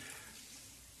century.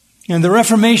 And the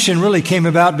Reformation really came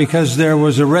about because there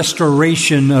was a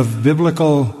restoration of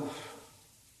biblical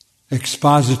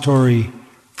expository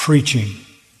preaching.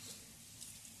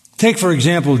 Take, for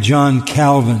example, John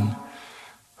Calvin,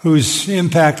 whose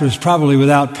impact was probably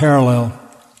without parallel.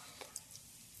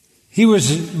 He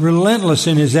was relentless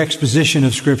in his exposition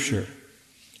of Scripture.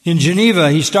 In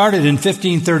Geneva, he started in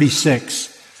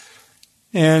 1536,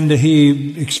 and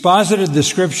he exposited the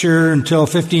Scripture until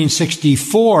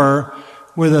 1564,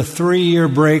 with a 3-year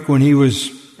break when he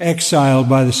was exiled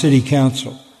by the city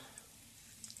council.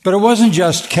 But it wasn't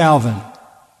just Calvin.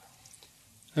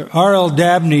 R.L.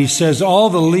 Dabney says all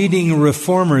the leading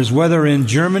reformers, whether in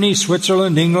Germany,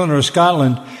 Switzerland, England, or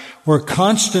Scotland, were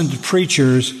constant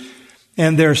preachers,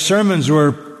 and their sermons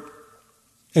were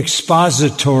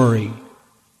expository.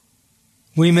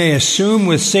 We may assume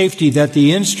with safety that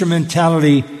the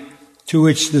instrumentality to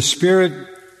which the Spirit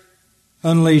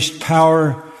unleashed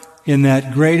power in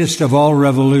that greatest of all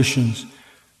revolutions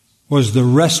was the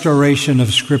restoration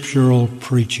of scriptural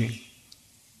preaching.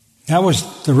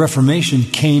 The Reformation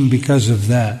came because of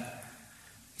that.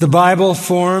 The Bible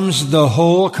forms the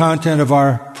whole content of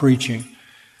our preaching.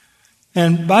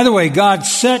 And by the way, God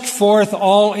set forth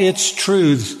all its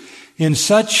truths in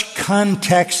such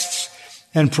contexts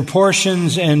and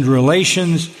proportions and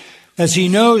relations as He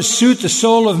knows suit the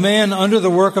soul of man under the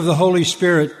work of the Holy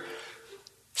Spirit,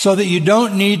 so that you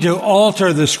don't need to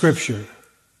alter the Scripture.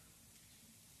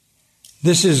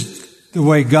 This is the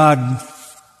way God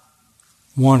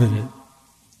wanted it.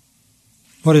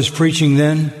 What is preaching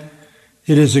then?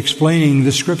 It is explaining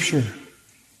the Scripture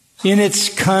in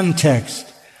its context.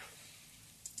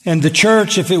 And the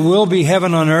church, if it will be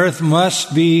heaven on earth,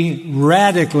 must be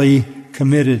radically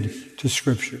committed to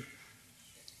Scripture.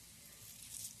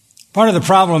 Part of the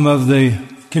problem of the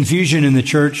confusion in the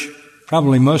church,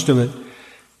 probably most of it,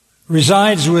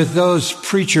 resides with those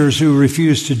preachers who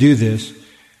refuse to do this.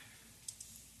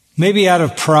 Maybe out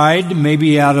of pride,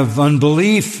 maybe out of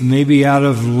unbelief, maybe out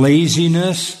of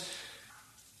laziness,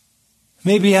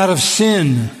 maybe out of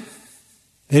sin.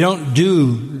 They don't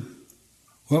do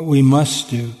what we must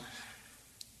do.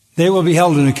 They will be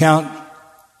held in account.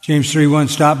 James 3:1,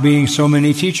 stop being so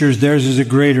many teachers. Theirs is a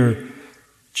greater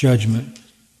judgment.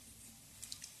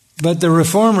 But the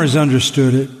reformers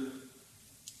understood it.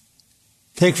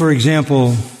 Take, for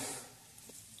example,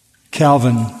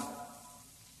 Calvin.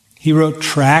 He wrote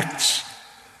tracts.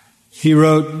 He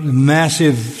wrote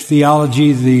massive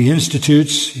theology, the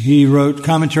Institutes. He wrote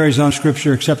commentaries on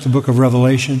Scripture except the book of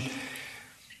Revelation.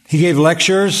 He gave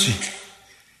lectures.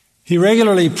 He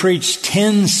regularly preached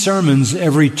 10 sermons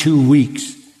every 2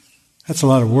 weeks. That's a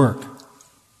lot of work.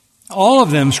 All of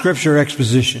them Scripture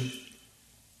exposition.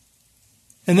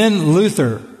 And then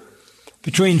Luther,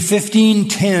 between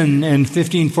 1510 and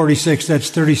 1546, that's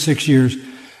 36 years,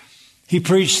 he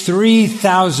preached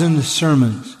 3,000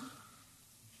 sermons.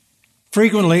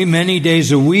 Frequently, many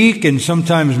days a week, and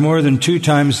sometimes more than 2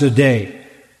 times a day.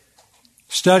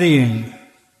 Studying,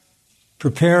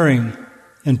 preparing,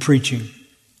 and preaching.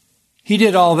 He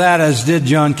did all that, as did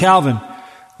John Calvin,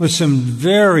 with some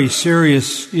very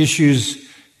serious issues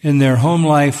in their home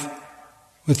life,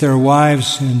 with their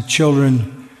wives and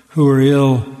children who were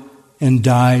ill and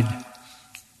died.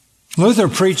 Luther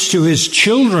preached to his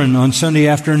children on Sunday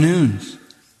afternoons.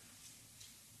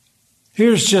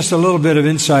 Here's just a little bit of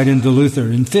insight into Luther.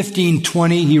 In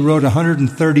 1520, he wrote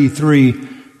 133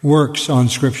 works on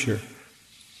Scripture.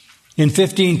 In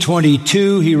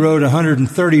 1522, he wrote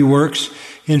 130 works.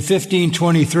 In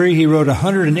 1523, he wrote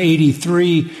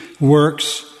 183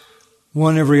 works,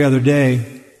 one every other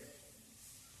day.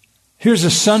 Here's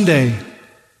a Sunday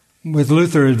with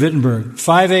Luther at Wittenberg.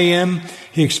 5 a.m.,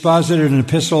 he exposited an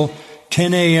epistle.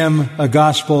 10 a.m., a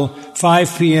gospel.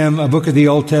 5 p.m., a book of the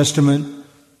Old Testament.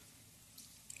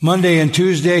 Monday and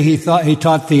Tuesday, he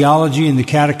taught theology and the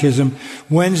catechism.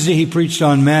 Wednesday, he preached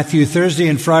on Matthew. Thursday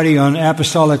and Friday on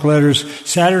apostolic letters.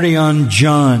 Saturday on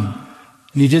John.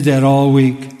 And he did that all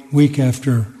week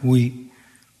after week.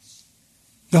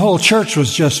 The whole church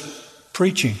was just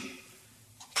preaching.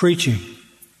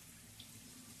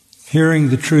 Hearing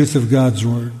the truth of God's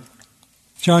Word.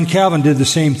 John Calvin did the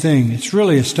same thing. It's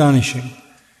really astonishing.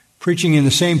 Preaching in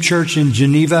the same church in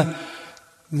Geneva,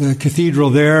 the cathedral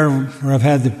there, where I've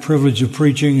had the privilege of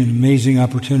preaching, an amazing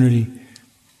opportunity.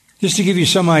 Just to give you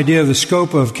some idea of the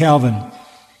scope of Calvin.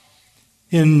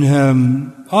 In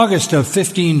August of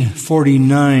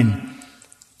 1549,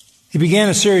 he began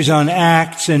a series on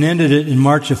Acts and ended it in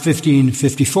March of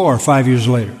 1554, 5 years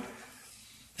later.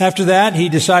 After that, he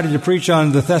decided to preach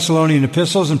on the Thessalonian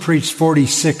epistles and preached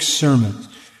 46 sermons.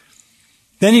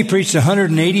 Then he preached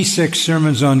 186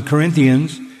 sermons on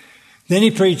Corinthians. Then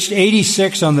he preached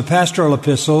 86 on the pastoral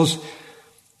epistles.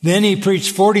 Then he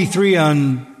preached 43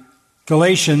 on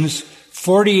Galatians,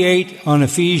 48 on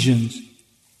Ephesians.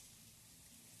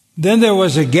 Then there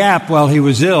was a gap while he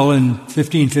was ill in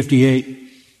 1558.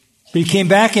 But he came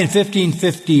back in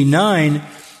 1559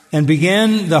 and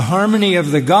began the harmony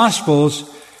of the Gospels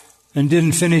and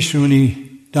didn't finish when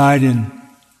he died in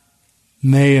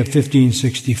May of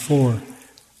 1564.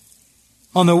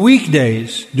 On the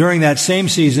weekdays during that same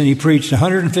season, he preached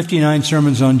 159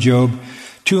 sermons on Job,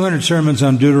 200 sermons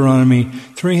on Deuteronomy,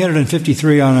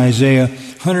 353 on Isaiah,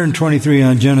 123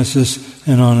 on Genesis,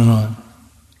 and on and on.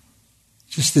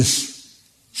 Just this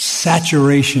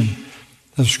saturation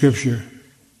of Scripture.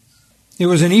 It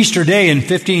was an Easter day in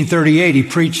 1538. He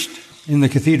preached in the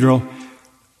cathedral,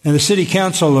 and the city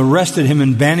council arrested him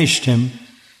and banished him.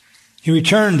 He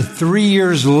returned 3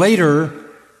 years later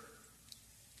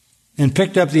and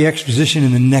picked up the exposition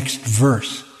in the next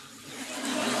verse.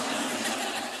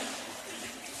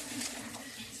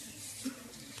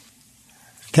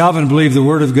 Calvin believed the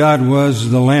Word of God was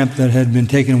the lamp that had been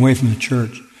taken away from the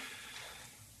church.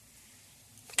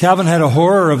 Calvin had a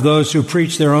horror of those who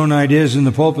preached their own ideas in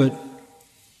the pulpit.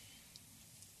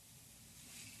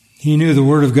 He knew the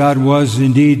Word of God was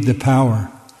indeed the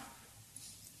power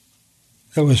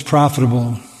that was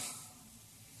profitable.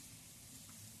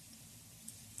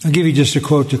 I'll give you just a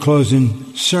quote to close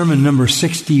in sermon number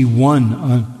 61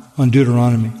 on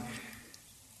Deuteronomy.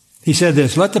 He said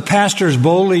this, "Let the pastors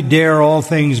boldly dare all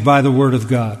things by the Word of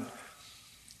God.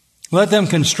 Let them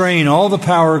constrain all the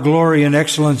power, glory, and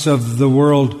excellence of the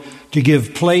world to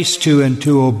give place to and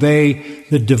to obey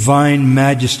the divine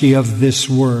majesty of this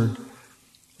Word.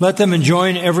 Let them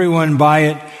enjoin everyone by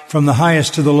it from the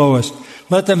highest to the lowest.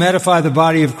 Let them edify the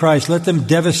body of Christ. Let them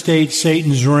devastate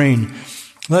Satan's reign.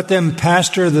 Let them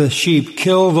pasture the sheep,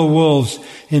 kill the wolves,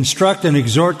 instruct and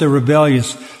exhort the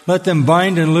rebellious. Let them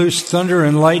bind and loose thunder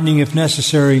and lightning if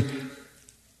necessary.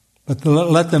 But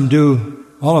let them do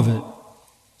all of it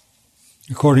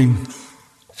according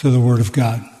to the Word of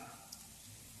God."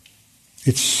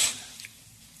 It's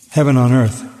heaven on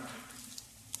earth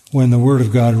when the Word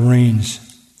of God reigns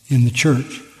in the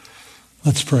church.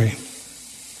 Let's pray.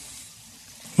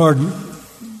 Lord,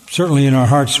 certainly in our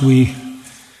hearts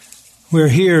we're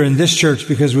here in this church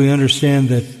because we understand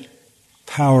the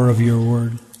power of your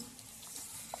Word.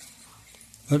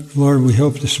 But Lord, we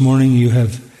hope this morning you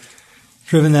have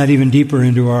driven that even deeper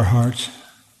into our hearts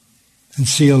and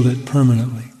sealed it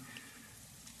permanently.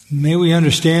 May we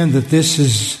understand that this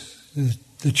is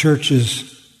the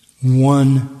church's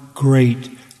one great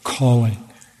calling,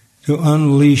 to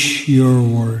unleash your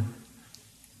Word,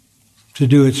 to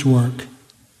do its work,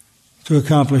 to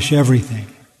accomplish everything.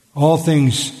 All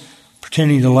things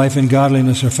pertaining to life and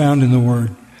godliness are found in the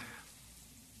Word,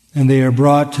 and they are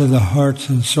brought to the hearts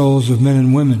and souls of men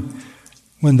and women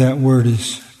when that Word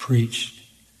is preached.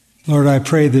 Lord, I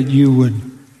pray that you would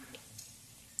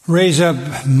raise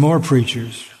up more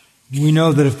preachers. We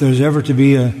know that if there's ever to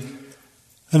be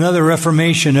another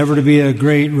Reformation, ever to be a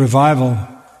great revival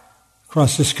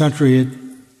across this country,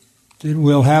 it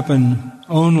will happen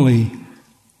only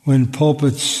when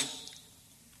pulpits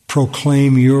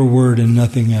proclaim your word and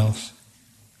nothing else.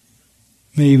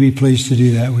 May you be pleased to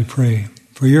do that, we pray,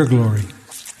 for your glory.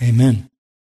 Amen.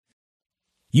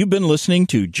 You've been listening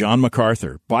to John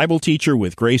MacArthur, Bible teacher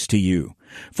with Grace to You.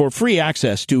 For free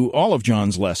access to all of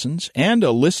John's lessons and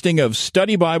a listing of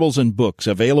study Bibles and books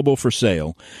available for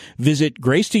sale, visit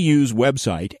Grace to You's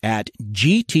website at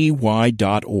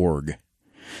gty.org.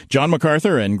 John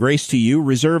MacArthur and Grace to You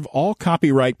reserve all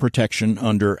copyright protection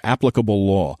under applicable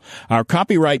law. Our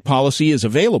copyright policy is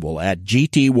available at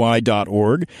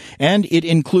gty.org, and it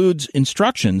includes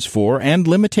instructions for and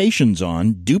limitations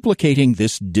on duplicating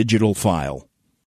this digital file.